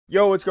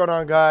Yo, what's going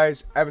on,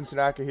 guys? Evan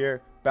Tanaka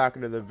here, back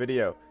into the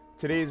video.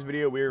 Today's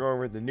video, we are going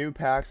over the new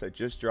packs that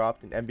just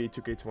dropped in NBA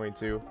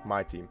 2K22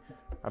 Myteam.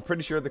 I'm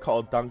pretty sure they're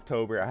called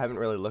Dunktober. I haven't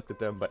really looked at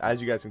them, but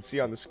as you guys can see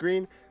on the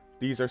screen,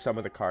 these are some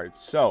of the cards.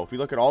 So, if we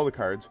look at all the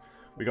cards,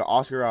 we got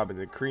Oscar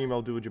Robertson, Kareem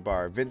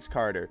Abdul-Jabbar, Vince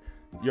Carter,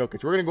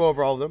 Jokic. We're going to go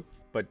over all of them,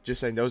 but just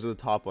saying those are the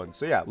top ones.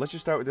 So yeah, let's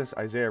just start with this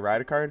Isaiah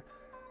Ryder card.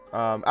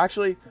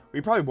 Actually,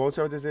 we probably won't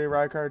start with this Isaiah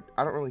Ryder card.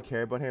 I don't really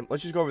care about him.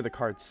 Let's just go over the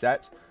card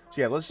set. So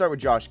yeah, let's start with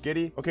Josh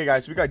Giddey. Okay,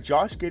 guys, so we got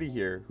Josh Giddey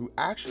here, who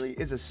actually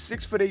is a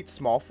 6'8"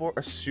 small forward,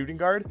 a shooting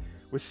guard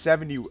with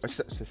 70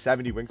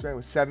 wingspan,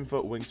 with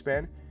 7-foot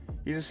wingspan.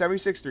 He's a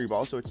 76 3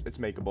 ball, so it's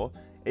makeable.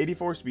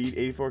 84 speed,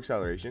 84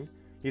 acceleration.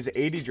 He's an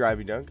 80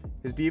 driving dunk.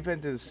 His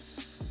defense is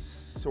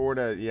sort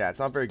of, yeah, it's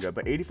not very good,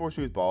 but 84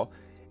 smooth ball,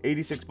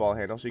 86 ball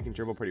handle, so he can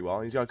dribble pretty well,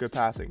 and he's got good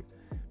passing.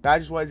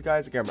 Badges wise,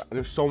 guys, again,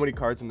 there's so many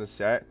cards in this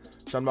set,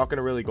 so I'm not going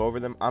to really go over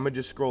them. I'm going to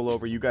just scroll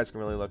over. You guys can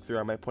really look through.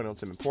 I might point out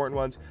some important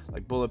ones,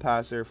 like Bullet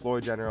Passer, Floor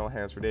General,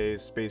 Hands for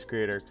Days, Space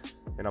Creator,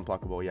 and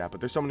Unpluckable. Yeah,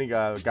 but there's so many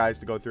guys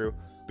to go through.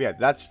 But yeah,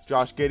 that's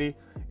Josh Giddey.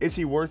 Is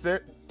he worth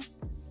it?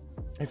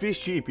 If he's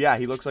cheap, yeah,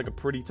 he looks like a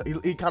pretty...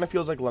 he kind of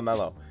feels like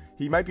LaMelo.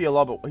 He might be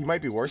he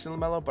might be worse than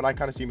LaMelo, but I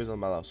kind of see him as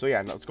LaMelo. So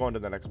yeah, let's go on to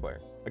the next player.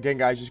 Again,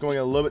 guys, just going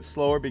a little bit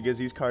slower because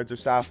these cards are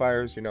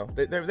sapphires. You know,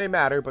 they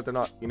matter, but they're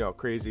not, you know,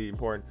 crazy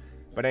important.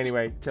 But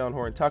anyway, Talen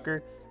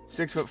Horton-Tucker,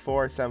 6'4",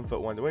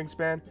 7'1" the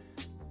wingspan.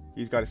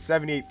 He's got a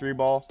 78 3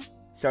 ball,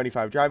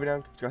 75 driving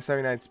dunk. He's got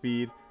 79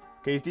 speed.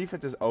 Okay, his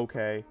defense is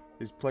okay.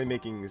 His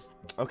playmaking is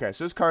okay.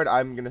 So this card,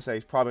 I'm gonna say,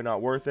 is probably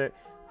not worth it.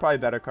 Probably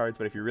better cards,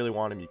 but if you really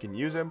want him, you can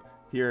use him.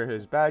 Here are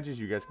his badges.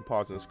 You guys can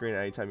pause on the screen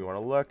anytime you want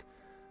to look.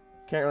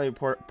 Can't really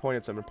point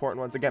at some important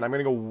ones. Again, I'm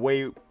gonna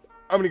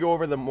go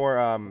over the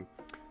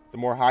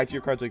more high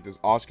tier cards like this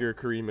Oscar,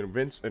 Kareem, and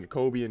Vince, and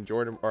Kobe and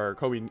Jordan, or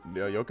Kobe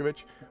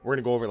Jokic. We're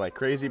gonna go over like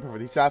crazy, but for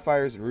these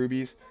sapphires and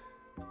rubies,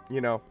 you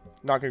know,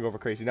 not gonna go over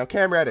crazy. Now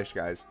Cam Reddish,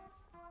 guys,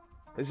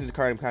 this is a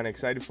card I'm kind of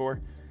excited for.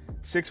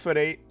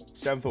 6'8",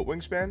 7-foot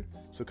wingspan,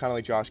 so kind of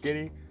like Josh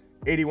Giddey.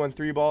 81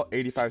 3 ball,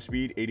 85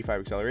 speed,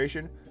 85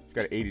 acceleration. He's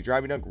got an 80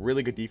 driving dunk,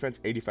 really good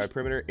defense, 85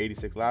 perimeter,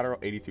 86 lateral,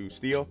 82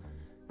 steal,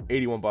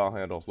 81 ball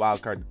handle.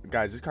 Wild card,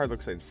 guys. This card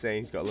looks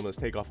insane. He's got limitless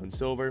takeoff in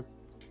silver.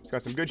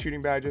 Got some good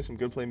shooting badges, some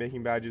good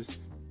playmaking badges,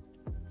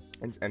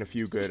 and a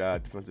few good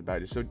defensive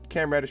badges. So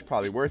Cam Reddish,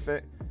 probably worth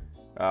it.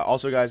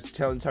 Also, guys,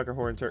 Talen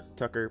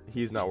Horton-Tucker,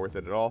 he's not worth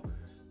it at all.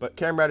 But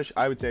Cam Reddish,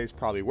 I would say, is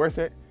probably worth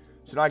it.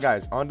 So now,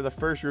 guys, on to the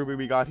first ruby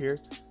we got here.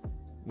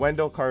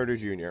 Wendell Carter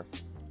Jr.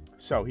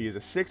 So he is a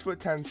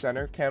 6'10"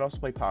 center, can also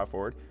play power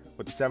forward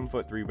with a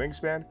 7'3"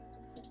 wingspan.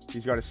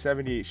 He's got a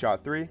 78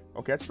 shot 3.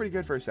 Okay, that's pretty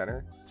good for a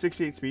center.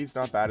 68 speed's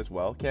not bad as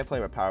well. Can't play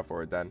him at power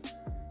forward then.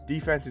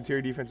 Defense,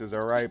 interior defense is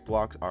alright.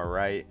 Blocks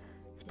alright.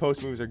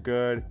 Post moves are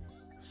good.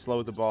 Slow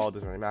with the ball,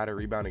 doesn't really matter.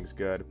 Rebounding's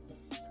good.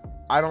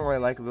 I don't really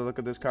like the look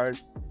of this card.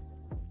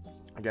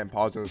 Again,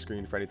 pause on the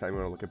screen for any time you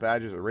want to look at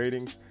badges or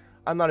ratings.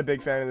 I'm not a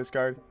big fan of this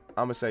card.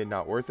 I'm gonna say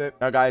not worth it.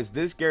 Now, guys,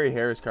 this Gary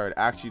Harris card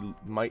actually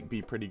might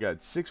be pretty good.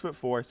 6'4",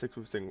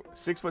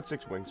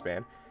 6'6"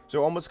 wingspan.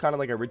 So almost kind of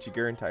like a Richie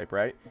Guerin type,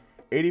 right?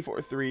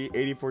 84 3,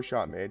 84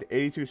 shot mid,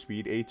 82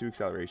 speed, 82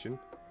 acceleration.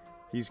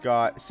 He's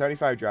got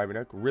 75 driving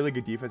dunk, really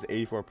good defense,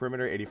 84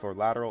 perimeter, 84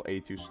 lateral,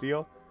 82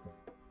 steal.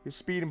 His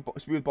speed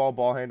with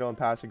ball handle, and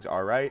passing's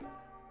alright.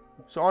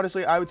 So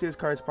honestly, I would say this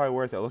card's probably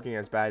worth it, looking at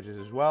his badges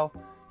as well.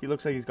 He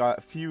looks like he's got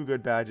a few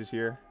good badges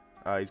here.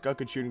 He's got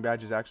good shooting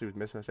badges actually with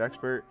Mismatch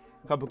Expert.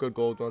 A couple good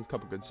gold ones, a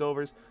couple good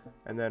silvers.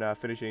 And then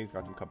finishing, he's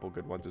got a couple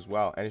good ones as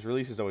well. And his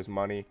release is always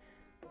money.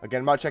 Again,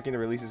 I'm not checking the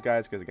releases,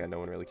 guys, because, again, no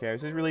one really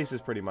cares. His release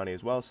is pretty money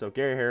as well, so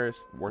Gary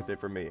Harris, worth it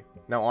for me.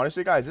 Now,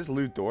 honestly, guys, this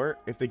Lu Dort,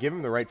 if they give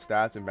him the right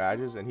stats and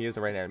badges and he has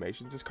the right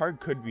animations, this card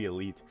could be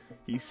elite.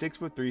 He's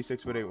 6'3",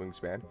 6'8"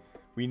 wingspan.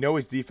 We know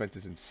his defense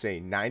is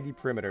insane. 90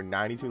 perimeter,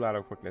 92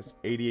 lateral quickness,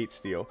 88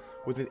 steal,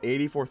 with an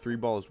 84 3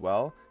 ball as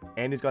well.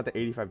 And he's got the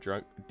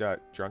 85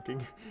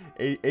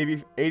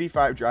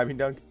 85 driving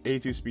dunk,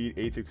 82 speed,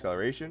 82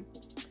 acceleration.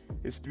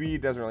 His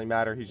speed doesn't really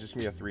matter. He's just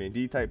going to be a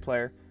 3-and-D type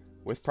player,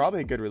 with probably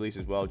a good release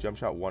as well. Jump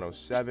shot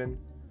 107.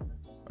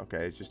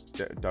 Okay, it's just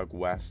Doug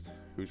West,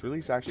 whose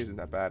release actually isn't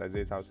that bad.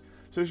 Isaiah Thomas.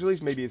 So his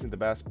release maybe isn't the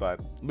best, but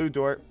Lu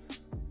Dort.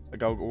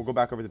 We'll go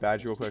back over the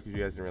badge real quick because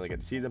you guys didn't really get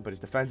to see them. But his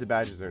defensive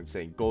badges are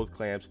insane. Gold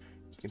clamps,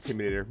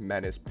 Intimidator,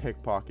 Menace,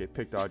 Pickpocket,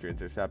 Pick Dodger,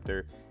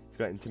 Interceptor. He's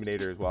got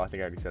Intimidator as well. I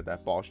think I already said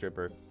that. Ball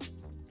Stripper.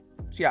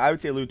 So yeah, I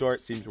would say Lu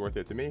Dort seems worth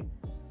it to me.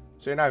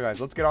 So now, guys,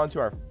 let's get on to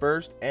our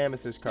first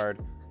Amethyst card.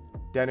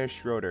 Dennis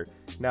Schroeder.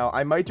 Now,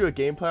 I might do a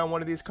gameplay on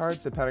one of these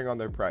cards depending on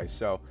their price.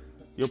 So,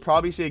 you'll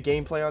probably see a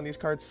gameplay on these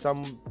cards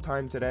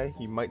sometime today.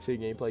 You might see a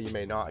gameplay, you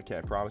may not. I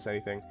can't promise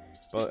anything.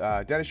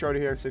 But Dennis Schroeder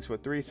here, 6'3",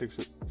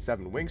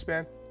 6'7"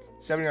 wingspan,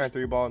 79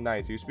 3 ball,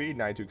 92 speed,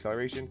 92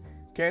 acceleration.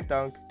 Can't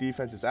dunk.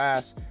 Defense is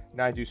ass.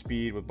 92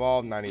 speed with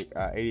ball,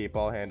 88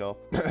 ball handle.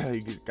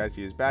 You guys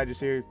see his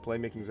badges here.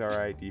 Playmaking's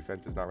alright.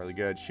 Defense is not really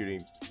good.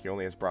 Shooting, he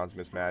only has bronze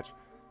mismatch.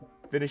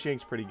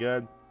 Finishing's pretty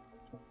good.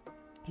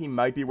 He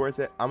might be worth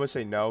it. I'm going to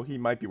say no. He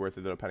might be worth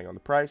it, though, depending on the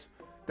price.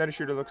 Dennis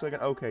Schroeder looks like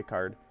an okay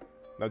card.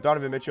 Now,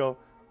 Donovan Mitchell,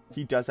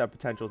 he does have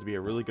potential to be a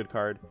really good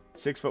card.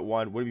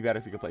 6'1", would be better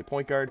if he could play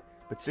point guard,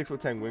 but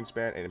 6'10"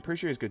 wingspan, and I'm pretty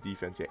sure he's good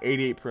defense. Yeah,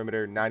 88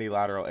 perimeter, 90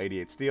 lateral,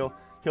 88 steal.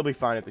 He'll be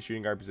fine at the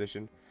shooting guard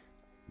position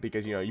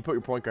because, you know, you put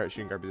your point guard at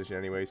shooting guard position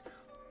anyways.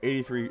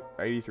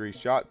 83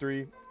 shot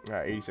 3,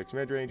 86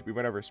 mid-range. We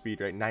went over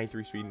speed, right?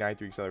 93 speed,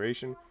 93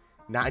 acceleration,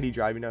 90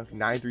 driving dunk,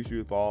 93 speed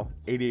with ball,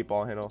 88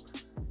 ball handle.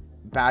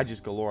 Badges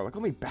galore. Like, how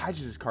many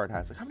badges this card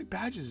has? Like, how many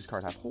badges does this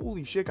card have?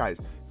 Holy shit,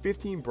 guys.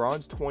 15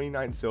 bronze,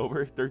 29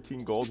 silver,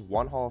 13 gold,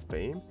 1 Hall of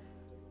Fame.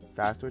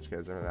 Fast twitch,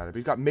 guys, never that. But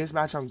he's got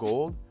mismatch on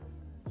gold.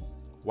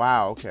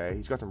 Wow, okay.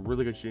 He's got some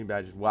really good shooting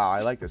badges. Wow,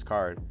 I like this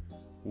card.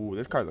 Ooh,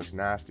 this card looks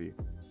nasty.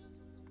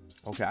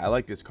 Okay, I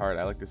like this card.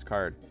 I like this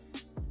card.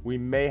 We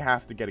may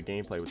have to get a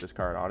gameplay with this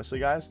card, honestly,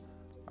 guys.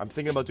 I'm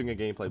thinking about doing a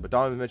gameplay, but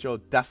Donovan Mitchell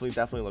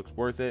definitely looks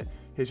worth it.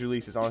 His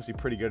release is honestly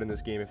pretty good in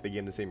this game if they give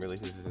him the same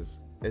release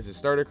as his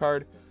starter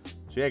card.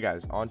 So yeah,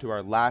 guys, on to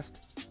our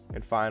last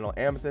and final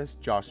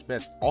Amethyst. Josh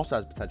Smith also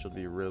has potential to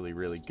be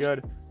really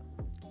good.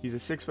 He's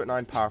a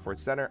 6'9" power forward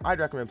center. I'd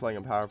recommend playing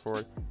him power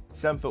forward.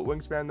 7-foot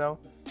wingspan though.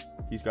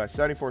 He's got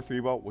 74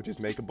 3-ball, which is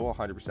makeable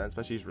 100%,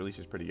 especially his release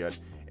is pretty good.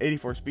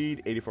 84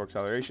 speed, 84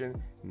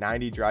 acceleration,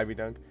 90 driving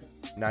dunk,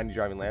 90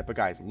 driving layup. But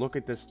guys, look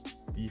at this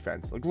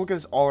defense. Like, look at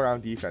this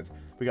all-around defense.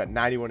 We got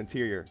 91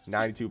 interior,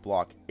 92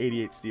 block,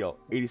 88 steal,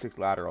 86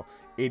 lateral,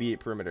 88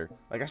 perimeter.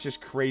 Like, that's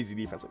just crazy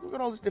defense. Like, look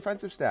at all this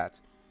defensive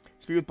stats.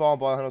 Speed with ball and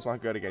ball handle's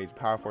not good. Again, he's a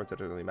power forward, so it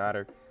doesn't really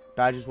matter.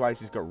 Badges wise,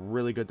 he's got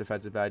really good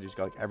defensive badges. He's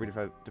got like every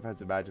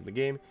defensive badge in the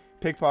game.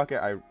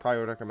 Pickpocket, I probably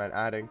would recommend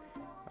adding.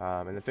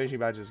 And the finishing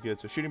badge is good.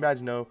 So shooting badge,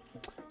 no.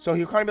 So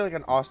he'll kind of be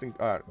like an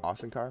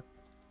Austin car.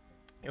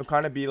 He'll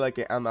kind of be like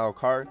an ML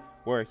card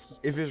where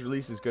if his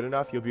release is good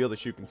enough, he'll be able to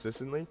shoot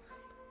consistently.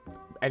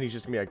 And he's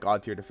just going to be a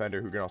god tier defender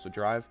who can also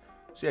drive.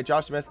 So yeah,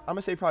 Josh Smith, I'm going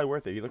to say probably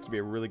worth it. He looks to be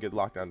a really good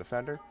lockdown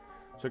defender.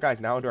 So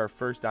guys, now into our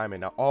first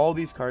diamond. Now all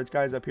these cards,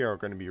 guys, up here are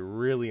going to be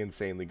really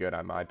insanely good,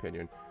 in my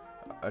opinion.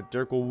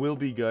 Dirk will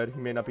be good. He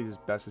may not be as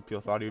best as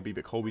people thought he would be,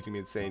 but Kobe's going to be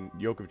insane.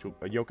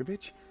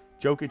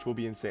 Jokic will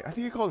be insane. I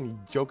think I called him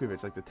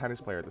Djokovic, like the tennis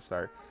player at the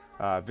start.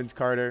 Vince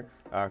Carter,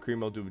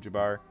 Kareem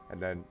Abdul-Jabbar,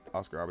 and then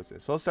Oscar Robertson.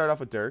 So let's start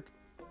off with Dirk.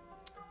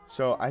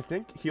 So I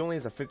think he only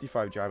has a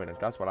 55 driving dunk.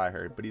 That's what I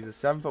heard. But he's a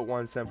 7'1",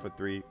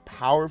 7'3",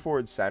 power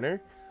forward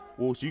center.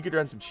 Well, so you could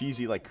run some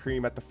cheesy like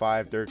Kareem at the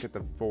 5, Dirk at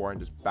the 4, and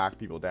just back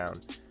people down.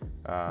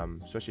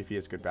 Especially if he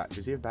has good back.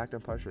 Does he have back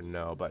down puncher?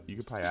 No, but you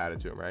could probably add it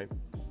to him, right?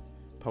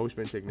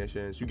 Postman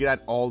technicians. You could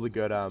add all the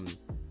good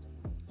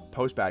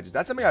post badges.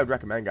 That's something I would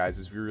recommend, guys,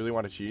 is if you really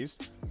want to cheese.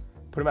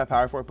 Put him at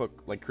power forward,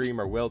 put like Kareem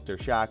or Wilt or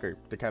Shaq or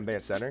Dikembe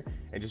at center,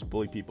 and just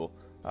bully people.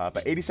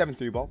 But 87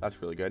 3-ball,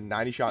 that's really good.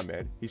 90 shot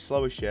mid. He's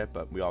slow as shit,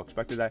 but we all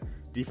expected that.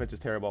 Defense is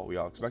terrible. We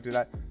all expected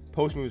that.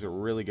 Post moves are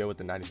really good with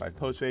the 95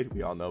 post fade.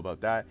 We all know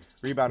about that.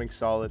 Rebounding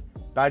solid.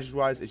 Badges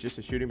wise, it's just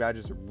the shooting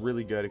badges are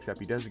really good, except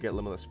he doesn't get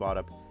limitless spot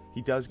up.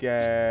 He does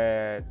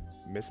get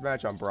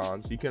mismatch on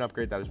bronze. You can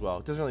upgrade that as well.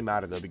 It doesn't really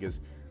matter though because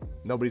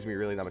nobody's gonna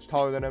be really that much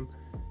taller than him.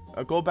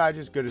 Gold badge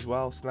is good as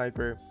well.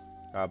 Sniper,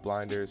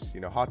 blinders. You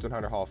know, Hot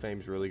 100 Hall of Fame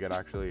is really good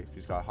actually. If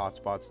he's got hot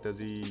spots, does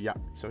he? Yeah.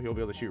 So he'll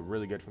be able to shoot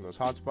really good from those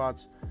hot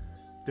spots.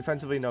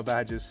 Defensively, no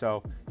badges.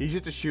 So he's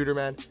just a shooter,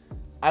 man.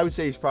 I would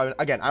say he's probably,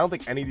 again, I don't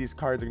think any of these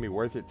cards are gonna be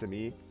worth it to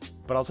me.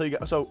 But I'll tell you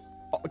guys. So,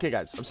 okay,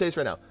 guys, I'm saying this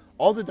right now.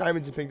 All the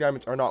diamonds and pink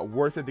diamonds are not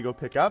worth it to go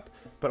pick up,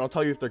 but I'll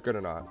tell you if they're good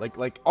or not.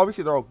 Like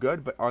obviously they're all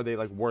good, but are they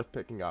like worth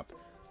picking up?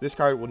 This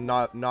card will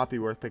not be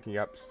worth picking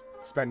up.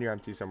 Spend your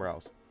MT somewhere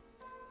else.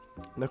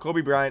 Now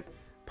Kobe Bryant,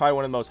 probably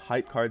one of the most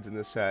hype cards in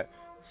this set.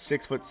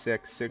 6'6",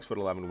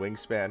 6'11"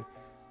 wingspan.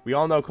 We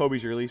all know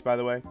Kobe's release, by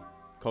the way.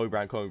 Kobe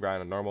Bryant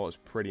on normal is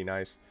pretty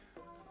nice.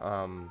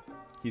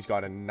 He's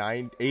got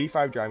a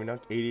 85 driving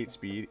dunk, 88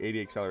 speed,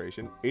 80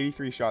 acceleration,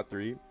 83 shot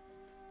 3.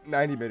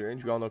 90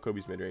 mid-range. We all know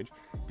Kobe's mid-range.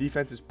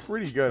 Defense is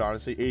pretty good,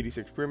 honestly.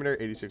 86 perimeter,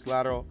 86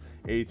 lateral,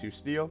 82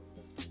 steal.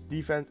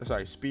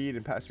 Speed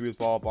and pass with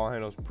ball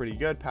handle is pretty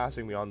good.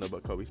 Passing, we all know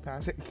about Kobe's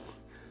passing.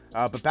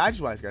 But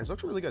badge-wise, guys,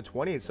 looks really good.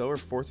 28 silver,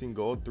 14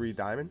 gold, 3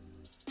 diamond.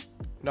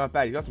 Not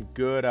bad. He's got some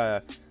good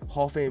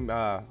Hall of Fame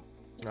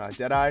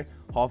Deadeye,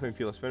 Hall of Fame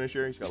fearless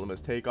finisher. He's got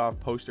limitless takeoff,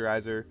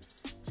 posterizer.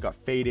 He's got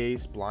fade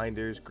ace,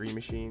 blinders, green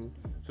machine.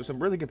 So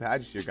some really good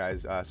badges here,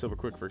 guys. Silver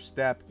quick first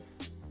step.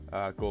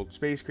 Gold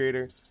space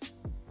creator,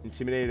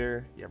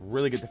 intimidator. Yeah,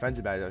 really good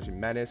defensive badge actually.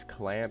 Menace,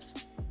 clamps.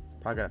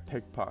 Probably got a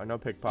pickpocket, no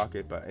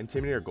pickpocket, but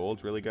intimidator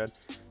gold's really good.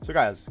 So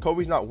guys,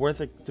 Kobe's not worth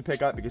it to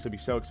pick up because he'll be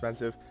so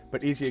expensive.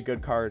 But is he a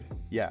good card?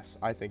 Yes,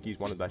 I think he's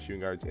one of the best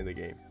shooting guards in the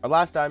game. Our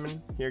last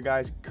diamond here,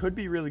 guys, could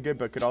be really good,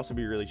 but could also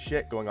be really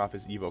shit going off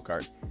his Evo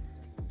card.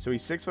 So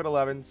he's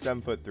 6'11",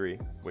 7'3"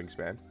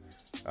 wingspan.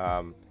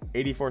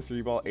 84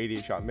 3-ball,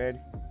 88 shot mid.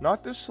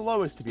 Not the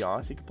slowest, to be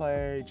honest. He could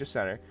play just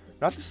center.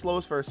 Not the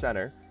slowest for a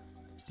center.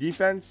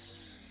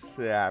 Defense,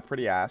 yeah,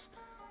 pretty ass.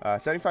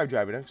 75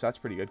 driving dunk, so that's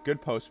pretty good. Good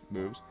post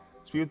moves.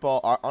 Speed with ball,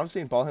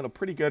 honestly, in ball handle,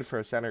 pretty good for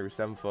a center who's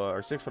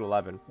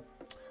 6'11".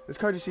 This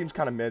card just seems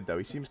kind of mid, though.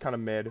 He seems kind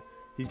of mid.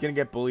 He's gonna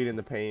get bullied in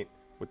the paint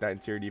with that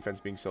interior defense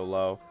being so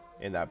low.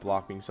 in that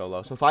block being so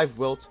low. So if I have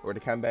Wilt or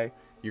Dikembe,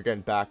 you're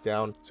getting back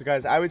down. So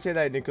guys, I would say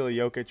that Nikola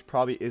Jokic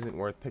probably isn't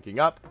worth picking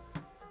up.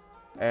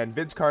 And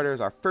Vince Carter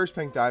is our first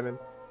pink diamond.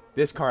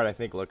 This card I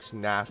think looks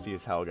nasty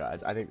as hell,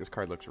 guys. I think this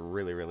card looks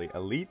really, really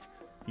elite.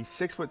 He's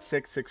 6'6",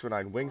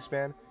 6'9"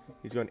 wingspan.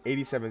 He's going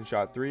 87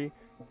 shot 3,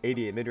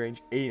 88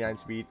 mid-range, 89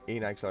 speed,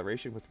 89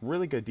 acceleration with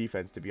really good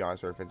defense, to be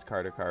honest, for a Vince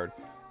Carter card.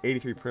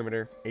 83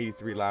 perimeter,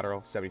 83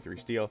 lateral, 73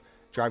 steal.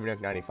 Driving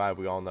dunk 95,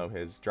 we all know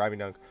his driving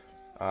dunk.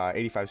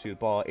 85 speed with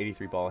ball,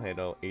 83 ball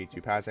handle,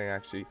 82 passing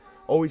actually.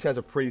 Always has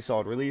a pretty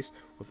solid release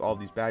with all of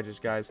these badges,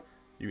 guys.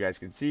 You guys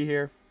can see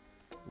here.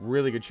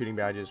 Really good shooting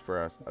badges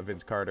for a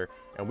Vince Carter.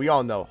 And we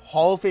all know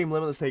Hall of Fame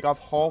limitless takeoff,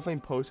 Hall of Fame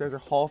posterizer,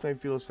 Hall of Fame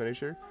fearless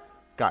finisher.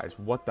 Guys,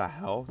 what the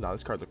hell? Now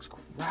this card looks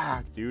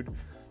cracked, dude.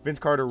 Vince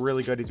Carter,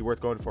 really good. Is he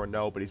worth going for?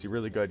 No. But is he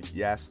really good?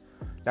 Yes.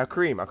 Now,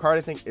 Kareem, a card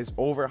I think is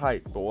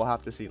overhyped, but we'll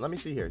have to see. Let me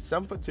see here.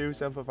 7'2",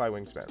 7'5"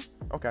 wingspan.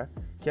 Okay.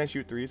 Can't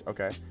shoot threes.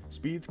 Okay.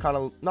 Speed's kind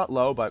of not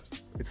low,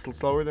 but it's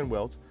slower than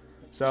Wilt.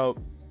 So,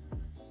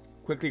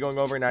 quickly going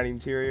over 90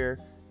 interior,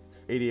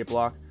 88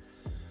 block.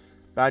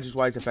 Badges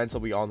wise,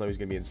 defensive, we all know he's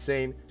going to be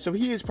insane. So,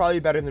 he is probably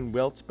better than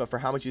Wilt, but for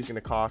how much he's going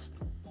to cost,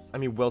 I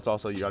mean, Wilt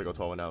also, you got to go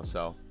 12-0.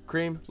 So,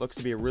 Kareem looks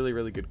to be a really,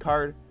 really good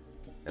card.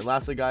 And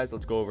lastly, guys,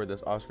 let's go over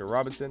this Oscar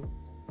Robertson.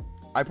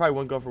 I probably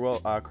wouldn't go for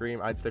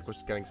Kareem. I'd stick with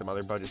getting some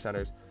other budget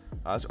centers.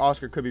 This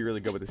Oscar could be really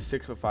good with a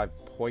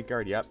 6'5" point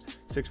guard. Yep,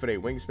 6'8"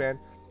 wingspan.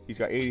 He's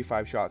got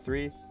 85 shot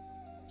 3,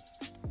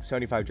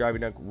 75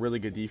 driving dunk. Really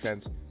good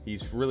defense.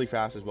 He's really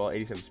fast as well.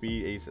 87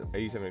 speed,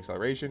 87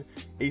 acceleration,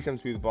 87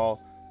 speed with the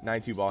ball,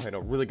 92 ball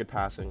handle. Really good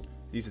passing.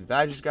 These are the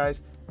badges,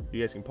 guys.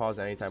 You guys can pause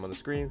at any time on the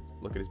screen.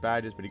 Look at his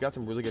badges, but he got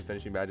some really good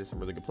finishing badges, some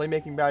really good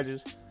playmaking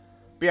badges.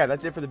 But yeah,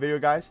 that's it for the video,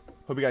 guys.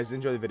 Hope you guys did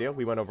enjoy the video.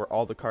 We went over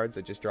all the cards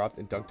that just dropped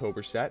in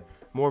Dunktober set.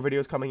 More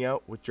videos coming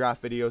out with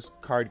draft videos,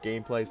 card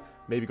gameplays,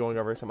 maybe going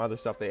over some other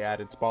stuff they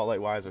added,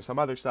 spotlight-wise, or some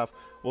other stuff.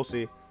 We'll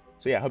see.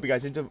 So yeah, hope you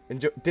guys did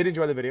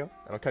enjoy the video,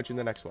 and I'll catch you in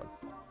the next one.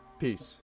 Peace.